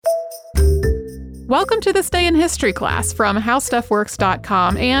Welcome to This Day in History class from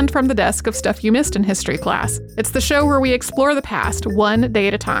HowStuffWorks.com and from the desk of Stuff You Missed in History class. It's the show where we explore the past one day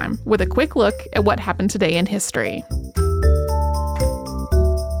at a time with a quick look at what happened today in history.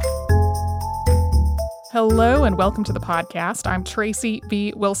 Hello and welcome to the podcast. I'm Tracy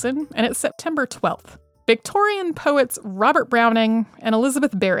V. Wilson, and it's September 12th. Victorian poets Robert Browning and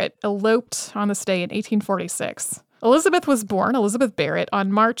Elizabeth Barrett eloped on this day in 1846. Elizabeth was born, Elizabeth Barrett,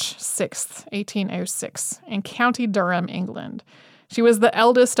 on March 6, 1806, in County Durham, England. She was the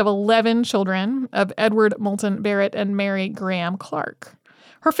eldest of 11 children of Edward Moulton Barrett and Mary Graham Clark.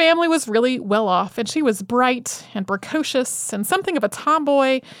 Her family was really well off, and she was bright and precocious and something of a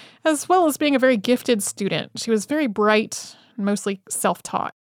tomboy, as well as being a very gifted student. She was very bright and mostly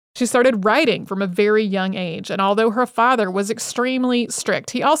self-taught. She started writing from a very young age, and although her father was extremely strict,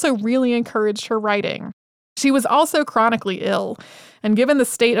 he also really encouraged her writing. She was also chronically ill, and given the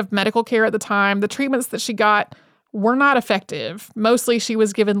state of medical care at the time, the treatments that she got were not effective. Mostly she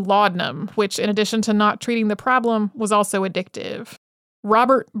was given laudanum, which, in addition to not treating the problem, was also addictive.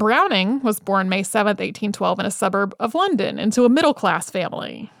 Robert Browning was born May 7, 1812, in a suburb of London, into a middle-class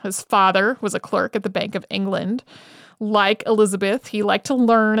family. His father was a clerk at the Bank of England. Like Elizabeth, he liked to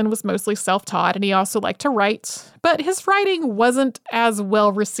learn and was mostly self-taught, and he also liked to write, but his writing wasn't as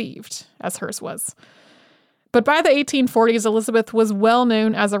well received as hers was. But by the 1840s, Elizabeth was well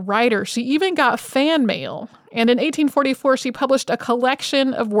known as a writer. She even got fan mail. And in 1844, she published a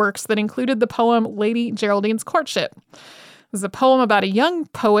collection of works that included the poem Lady Geraldine's Courtship. It was a poem about a young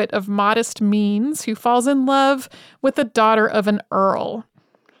poet of modest means who falls in love with the daughter of an earl.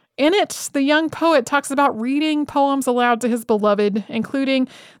 In it, the young poet talks about reading poems aloud to his beloved, including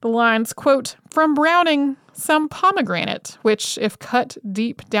the lines, quote, "From Browning, some pomegranate, which, if cut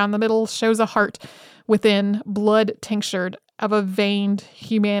deep down the middle, shows a heart within, blood tinctured of a veined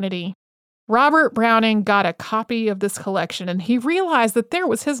humanity." Robert Browning got a copy of this collection, and he realized that there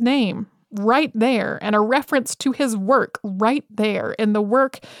was his name right there, and a reference to his work right there in the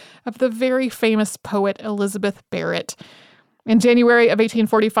work of the very famous poet Elizabeth Barrett. In January of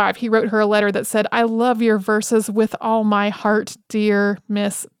 1845, he wrote her a letter that said, "I love your verses with all my heart, dear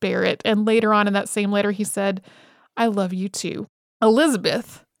Miss Barrett." And later on in that same letter, he said, "I love you too."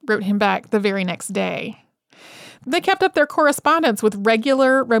 Elizabeth wrote him back the very next day. They kept up their correspondence with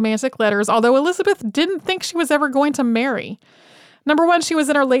regular romantic letters, although Elizabeth didn't think she was ever going to marry. Number one, she was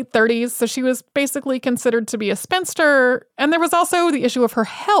in her late 30s, so she was basically considered to be a spinster, and there was also the issue of her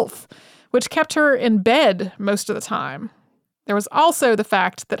health, which kept her in bed most of the time. There was also the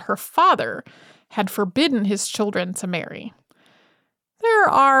fact that her father had forbidden his children to marry. There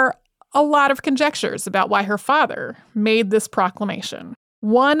are a lot of conjectures about why her father made this proclamation.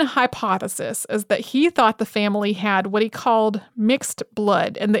 One hypothesis is that he thought the family had what he called mixed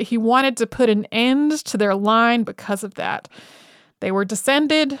blood, and that he wanted to put an end to their line because of that. They were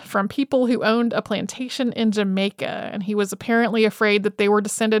descended from people who owned a plantation in Jamaica, and he was apparently afraid that they were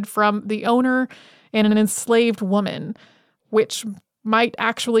descended from the owner and an enslaved woman, which might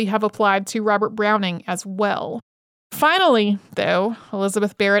actually have applied to Robert Browning as well. Finally, though,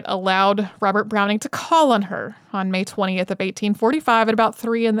 Elizabeth Barrett allowed Robert Browning to call on her on May 20th of 1845 at about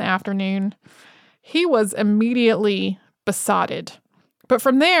 3 p.m. He was immediately besotted. But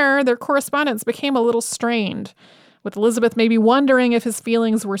from there, their correspondence became a little strained, with Elizabeth maybe wondering if his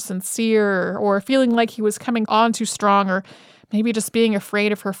feelings were sincere or feeling like he was coming on too strong, or maybe just being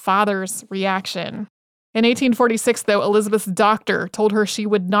afraid of her father's reaction. In 1846, though, Elizabeth's doctor told her she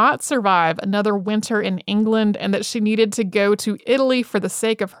would not survive another winter in England and that she needed to go to Italy for the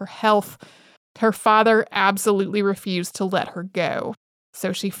sake of her health. Her father absolutely refused to let her go.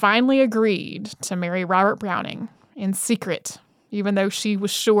 So she finally agreed to marry Robert Browning in secret, even though she was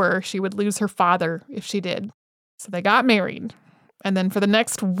sure she would lose her father if she did. So they got married. And then for the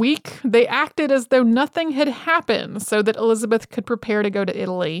next week, they acted as though nothing had happened so that Elizabeth could prepare to go to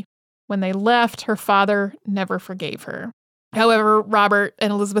Italy. When they left, her father never forgave her. However, Robert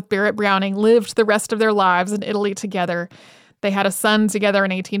and Elizabeth Barrett Browning lived the rest of their lives in Italy together. They had a son together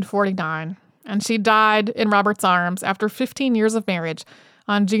in 1849, and she died in Robert's arms after 15 years of marriage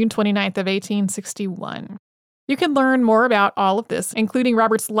on June 29th of 1861. You can learn more about all of this, including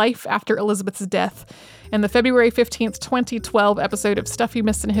Robert's life after Elizabeth's death, in the February 15th, 2012 episode of Stuff You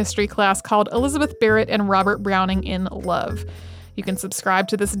Missed in History class called Elizabeth Barrett and Robert Browning in Love. You can subscribe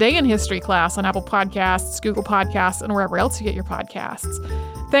to This Day in History class on Apple Podcasts, Google Podcasts, and wherever else you get your podcasts.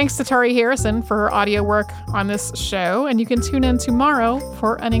 Thanks to Tari Harrison for her audio work on this show, and you can tune in tomorrow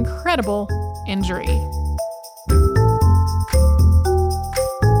for an incredible injury.